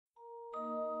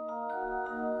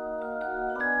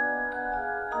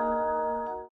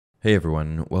Hey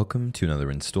everyone, welcome to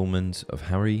another installment of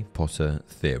Harry Potter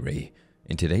Theory.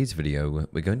 In today's video,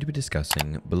 we're going to be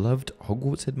discussing beloved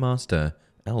Hogwarts Headmaster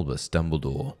Albus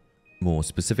Dumbledore. More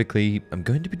specifically, I'm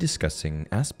going to be discussing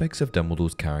aspects of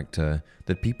Dumbledore's character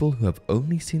that people who have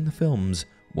only seen the films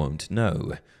won't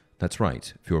know. That's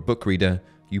right, if you're a book reader,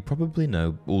 you probably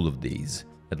know all of these.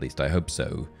 At least I hope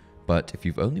so. But if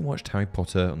you've only watched Harry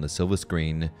Potter on the silver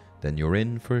screen, then you're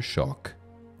in for a shock.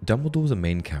 Dumbledore's a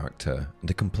main character, and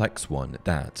a complex one at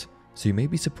that, so you may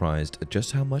be surprised at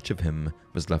just how much of him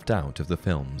was left out of the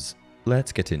films.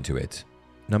 Let's get into it.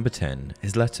 Number 10.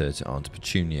 His letter to Aunt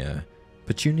Petunia.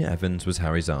 Petunia Evans was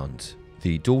Harry's aunt,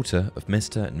 the daughter of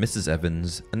Mr. and Mrs.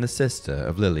 Evans and the sister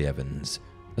of Lily Evans.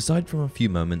 Aside from a few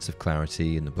moments of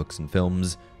clarity in the books and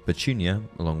films, Petunia,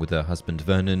 along with her husband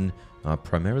Vernon, are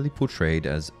primarily portrayed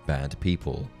as bad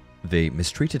people. They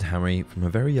mistreated Harry from a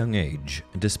very young age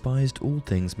and despised all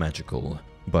things magical.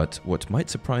 But what might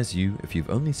surprise you if you've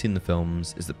only seen the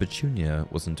films is that Petunia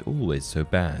wasn't always so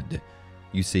bad.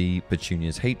 You see,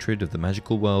 Petunia's hatred of the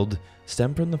magical world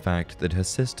stemmed from the fact that her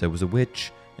sister was a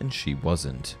witch and she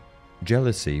wasn't.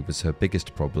 Jealousy was her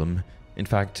biggest problem. In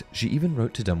fact, she even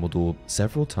wrote to Dumbledore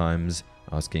several times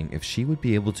asking if she would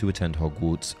be able to attend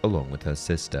Hogwarts along with her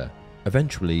sister.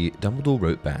 Eventually, Dumbledore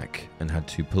wrote back and had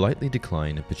to politely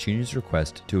decline Petunia's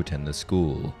request to attend the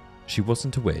school. She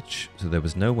wasn't a witch, so there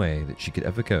was no way that she could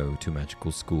ever go to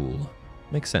magical school.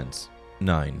 Makes sense.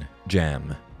 9.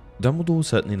 Jam. Dumbledore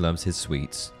certainly loves his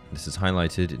sweets. This is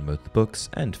highlighted in both the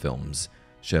books and films.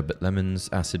 Sherbet lemons,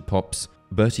 acid pops,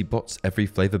 Bertie Bott's every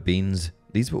flavour beans,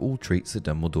 these were all treats that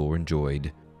Dumbledore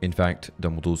enjoyed. In fact,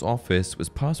 Dumbledore's office was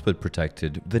password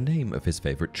protected with the name of his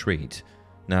favourite treat.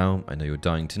 Now, I know you're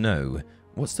dying to know,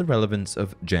 what's the relevance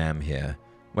of jam here?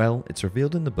 Well, it's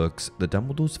revealed in the books that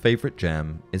Dumbledore's favourite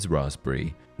jam is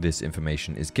raspberry. This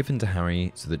information is given to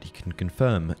Harry so that he can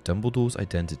confirm Dumbledore's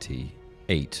identity.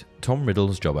 8. Tom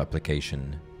Riddle's job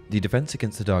application. The Defense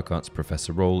Against the Dark Arts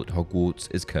professor role at Hogwarts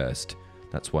is cursed.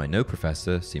 That's why no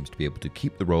professor seems to be able to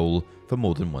keep the role for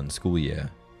more than one school year.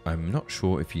 I'm not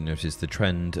sure if you noticed the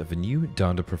trend of a new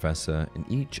Dada professor in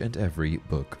each and every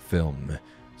book film.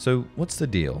 So what's the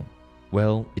deal?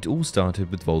 Well, it all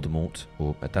started with Voldemort,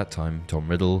 or at that time Tom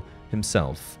Riddle,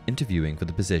 himself interviewing for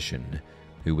the position.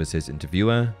 Who was his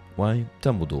interviewer? Why,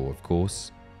 Dumbledore, of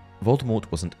course. Voldemort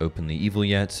wasn't openly evil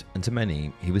yet, and to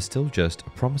many, he was still just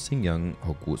a promising young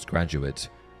Hogwarts graduate.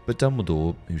 But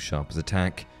Dumbledore, who's sharp as a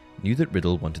tack, knew that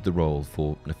Riddle wanted the role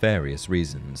for nefarious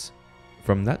reasons.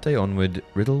 From that day onward,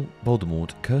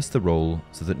 Voldemort cursed the role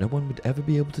so that no one would ever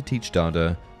be able to teach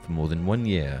Dada for more than 1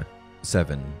 year.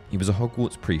 7. He was a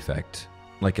Hogwarts prefect.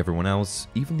 Like everyone else,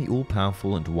 even the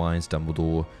all-powerful and wise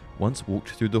Dumbledore once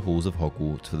walked through the halls of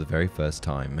Hogwarts for the very first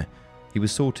time. He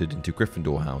was sorted into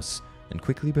Gryffindor House and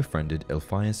quickly befriended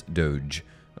Elphias Doge,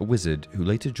 a wizard who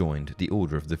later joined the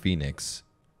Order of the Phoenix.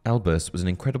 Albus was an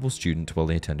incredible student while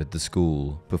he attended the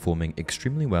school, performing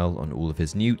extremely well on all of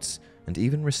his newts and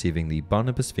even receiving the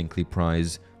Barnabas Finkley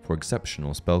Prize for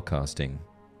exceptional spellcasting.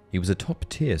 He was a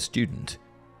top-tier student.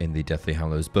 In the Deathly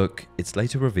Hallows book, it's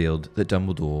later revealed that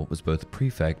Dumbledore was both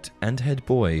prefect and head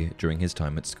boy during his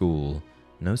time at school.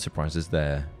 No surprises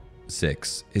there.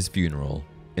 6. His funeral.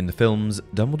 In the films,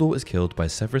 Dumbledore is killed by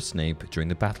Severus Snape during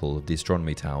the Battle of the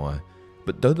Astronomy Tower.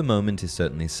 But though the moment is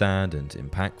certainly sad and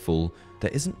impactful, there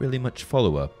isn't really much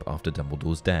follow-up after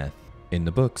Dumbledore's death. In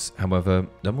the books, however,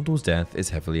 Dumbledore's death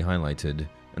is heavily highlighted,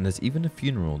 and there's even a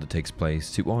funeral that takes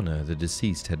place to honour the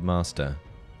deceased headmaster.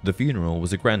 The funeral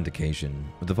was a grand occasion,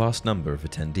 with a vast number of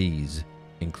attendees,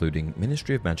 including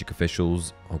Ministry of Magic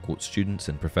officials, Hogwarts students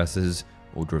and professors,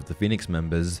 Order of the Phoenix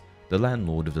members, the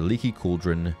landlord of the Leaky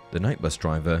Cauldron, the night bus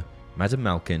driver, Madame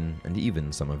Malkin, and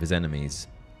even some of his enemies.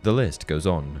 The list goes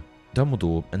on.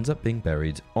 Dumbledore ends up being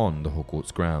buried on the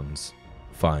Hogwarts grounds.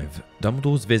 5.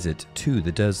 Dumbledore's visit to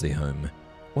the Dursley home.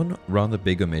 One rather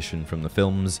big omission from the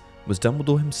films was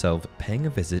Dumbledore himself paying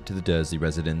a visit to the Dursley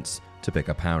residence to pick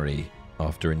up Harry.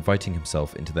 After inviting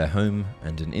himself into their home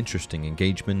and an interesting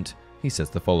engagement, he says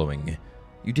the following: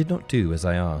 "You did not do as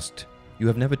I asked. You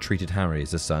have never treated Harry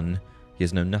as a son. He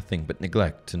has known nothing but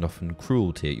neglect and often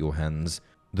cruelty at your hands.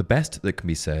 The best that can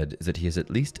be said is that he has at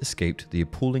least escaped the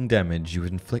appalling damage you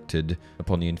have inflicted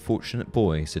upon the unfortunate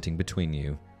boy sitting between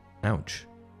you." Ouch.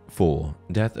 4.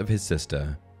 Death of his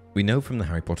sister. We know from the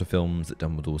Harry Potter films that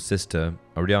Dumbledore's sister,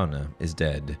 Ariana, is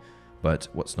dead. But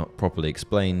what's not properly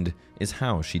explained is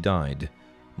how she died.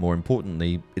 More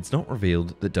importantly, it's not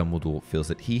revealed that Dumbledore feels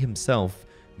that he himself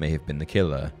may have been the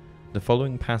killer. The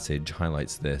following passage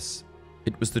highlights this.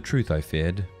 "It was the truth I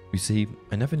feared. You see,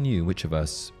 I never knew which of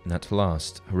us, in that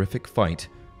last, horrific fight,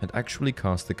 had actually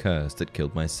cast the curse that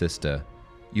killed my sister.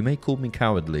 You may call me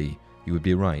cowardly, you would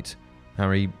be right.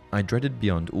 Harry, I dreaded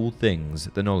beyond all things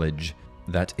the knowledge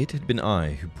that it had been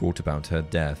I who brought about her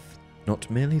death, not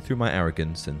merely through my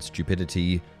arrogance and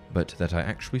stupidity, but that I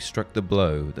actually struck the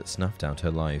blow that snuffed out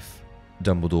her life.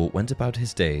 Dumbledore went about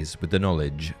his days with the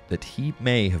knowledge that he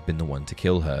may have been the one to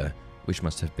kill her, which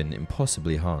must have been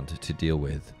impossibly hard to deal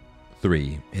with.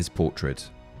 3. His portrait.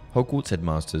 Hogwarts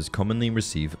headmasters commonly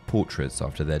receive portraits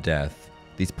after their death.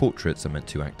 These portraits are meant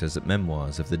to act as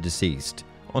memoirs of the deceased,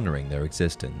 honouring their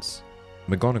existence.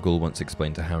 McGonagall once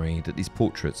explained to Harry that these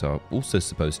portraits are also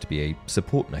supposed to be a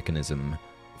support mechanism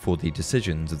for the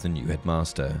decisions of the new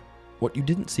headmaster. What you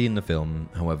didn't see in the film,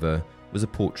 however, was a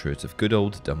portrait of good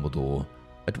old Dumbledore.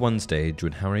 At one stage,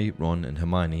 when Harry, Ron and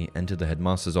Hermione enter the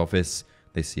headmaster's office,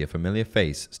 they see a familiar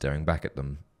face staring back at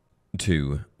them.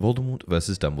 2. Voldemort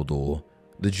vs. Dumbledore.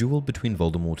 The duel between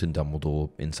Voldemort and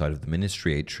Dumbledore inside of the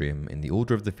Ministry Atrium in the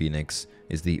Order of the Phoenix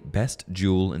is the best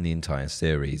duel in the entire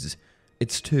series.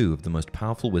 It's two of the most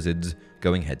powerful wizards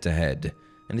going head to head,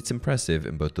 and it's impressive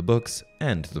in both the books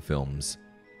and the films.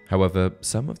 However,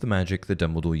 some of the magic that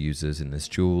Dumbledore uses in this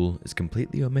duel is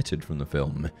completely omitted from the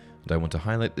film, and I want to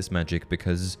highlight this magic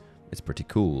because it's pretty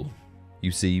cool.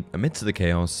 You see, amidst the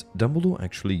chaos, Dumbledore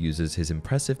actually uses his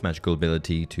impressive magical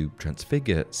ability to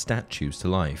transfigure statues to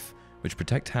life, which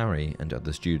protect Harry and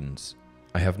other students.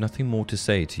 I have nothing more to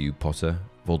say to you, Potter,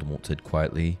 Voldemort said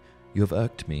quietly. You have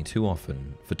irked me too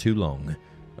often, for too long.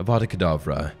 Avada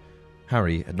Kedavra.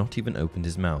 Harry had not even opened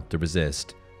his mouth to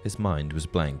resist. His mind was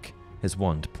blank, his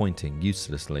wand pointing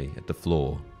uselessly at the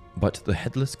floor. But the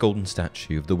headless golden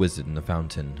statue of the wizard in the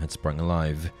fountain had sprung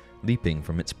alive, leaping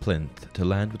from its plinth to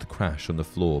land with a crash on the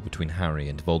floor between Harry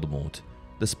and Voldemort.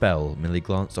 The spell merely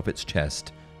glanced off its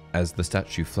chest as the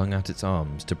statue flung out its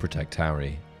arms to protect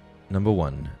Harry. Number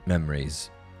 1. Memories.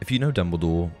 If you know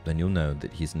Dumbledore, then you'll know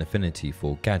that he has an affinity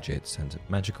for gadgets and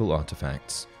magical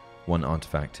artifacts. One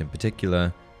artifact in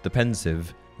particular, the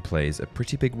pensieve, plays a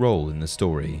pretty big role in the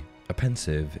story. A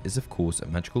pensieve is of course a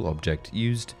magical object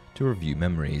used to review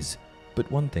memories,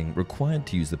 but one thing required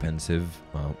to use the pensieve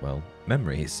are, well,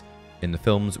 memories. In the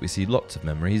films we see lots of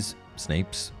memories,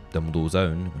 Snape's, Dumbledore's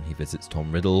own when he visits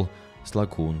Tom Riddle,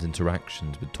 Slughorn's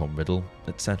interactions with Tom Riddle,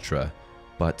 etc.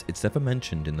 But it's never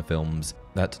mentioned in the films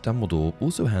that Dumbledore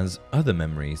also has other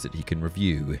memories that he can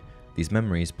review. These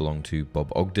memories belong to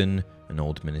Bob Ogden, an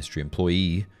old Ministry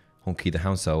employee, Honky the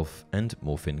House Elf, and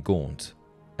Morphin Gaunt.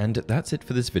 And that's it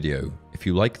for this video. If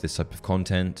you like this type of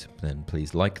content, then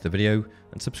please like the video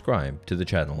and subscribe to the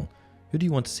channel. Who do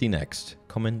you want to see next?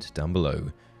 Comment down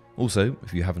below. Also,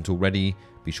 if you haven't already,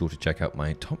 be sure to check out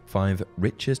my top 5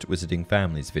 richest wizarding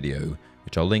families video,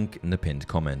 which I'll link in the pinned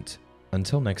comment.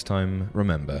 Until next time,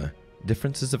 remember,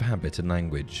 differences of habit and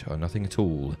language are nothing at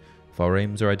all, if our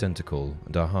aims are identical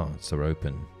and our hearts are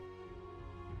open.